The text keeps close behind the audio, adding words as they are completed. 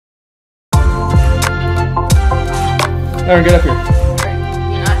Aaron, get up here.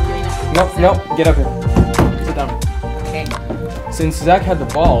 You're not doing it. Nope, get up here. Sit down. Okay. Since Zach had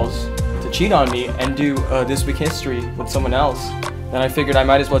the balls to cheat on me and do This Week History with someone else, then I figured I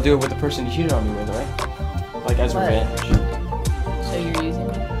might as well do it with the person he cheated on me with, right? Like as revenge. So you're using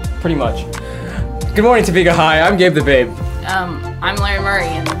me? Pretty much. Good morning, Topeka High. I'm Gabe the Babe. I'm Larry Murray,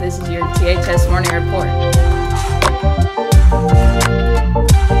 and this is your THS Morning Report.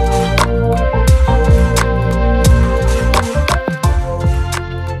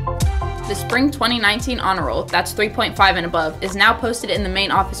 The Spring 2019 Honor Roll, that's 3.5 and above, is now posted in the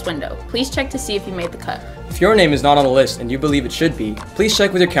main office window. Please check to see if you made the cut. If your name is not on the list and you believe it should be, please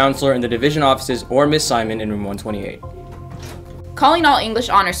check with your counselor in the division offices or Miss Simon in room 128. Calling all English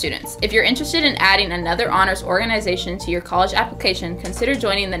honor students. If you're interested in adding another honors organization to your college application, consider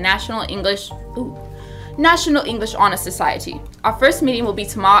joining the National English Honor Society. Our first meeting will be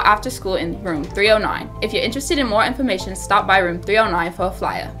tomorrow after school in room 309. If you're interested in more information, stop by room 309 for a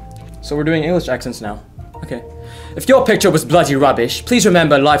flyer. So we're doing English accents now. Okay. If your picture was bloody rubbish, please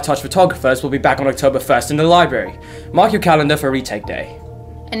remember Live Touch Photographers will be back on October 1st in the library. Mark your calendar for retake day.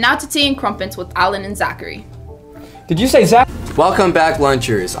 And now to Tea and Crumpets with Alan and Zachary. Did you say Zach? Welcome back,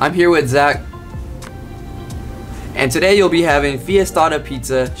 lunchers. I'm here with Zach. And today you'll be having fiestada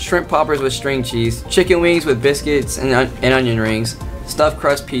pizza, shrimp poppers with string cheese, chicken wings with biscuits and onion rings, stuffed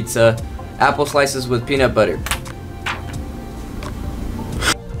crust pizza, apple slices with peanut butter.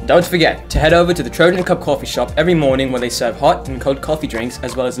 Don't forget to head over to the Trojan Cup Coffee Shop every morning where they serve hot and cold coffee drinks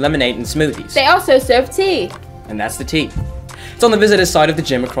as well as lemonade and smoothies. They also serve tea. And that's the tea. It's on the visitor's side of the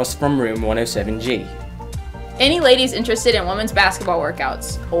gym across from room 107G. Any ladies interested in women's basketball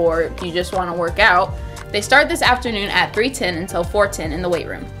workouts, or you just want to work out, they start this afternoon at 3:10 until 4:10 in the weight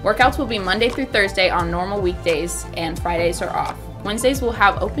room. Workouts will be Monday through Thursday on normal weekdays, and Fridays are off. Wednesdays will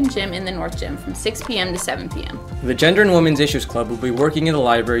have open gym in the North Gym from 6 p.m. to 7 p.m. The Gender and Women's Issues Club will be working in the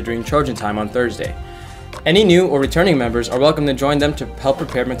library during Trojan time on Thursday. Any new or returning members are welcome to join them to help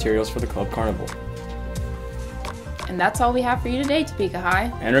prepare materials for the club carnival. And that's all we have for you today, Topeka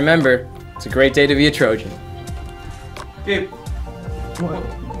High. And remember, it's a great day to be a Trojan. Gabe.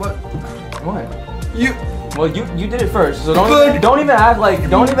 What? You. Well, you did it first, so don't even act like You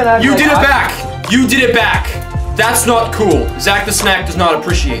did it back. You did it back. That's not cool. Zach the Snack does not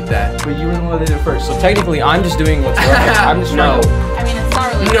appreciate that. But you were the one that did it first, so technically I'm just doing what's right. I'm just No. I mean, it's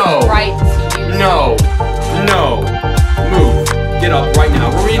not really No. right to use. No. Move. Get up right now.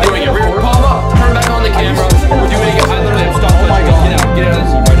 We're redoing it. Palm up. Turn back on the camera. We're doing it. I literally am stuck. Oh my God. Get out of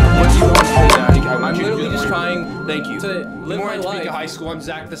this seat right now. What do you want to say? I'm literally just trying. Thank you. To live More my in life. Topeka High School. I'm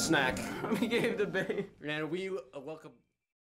Zach the Snack. We gave the babe. And we welcome.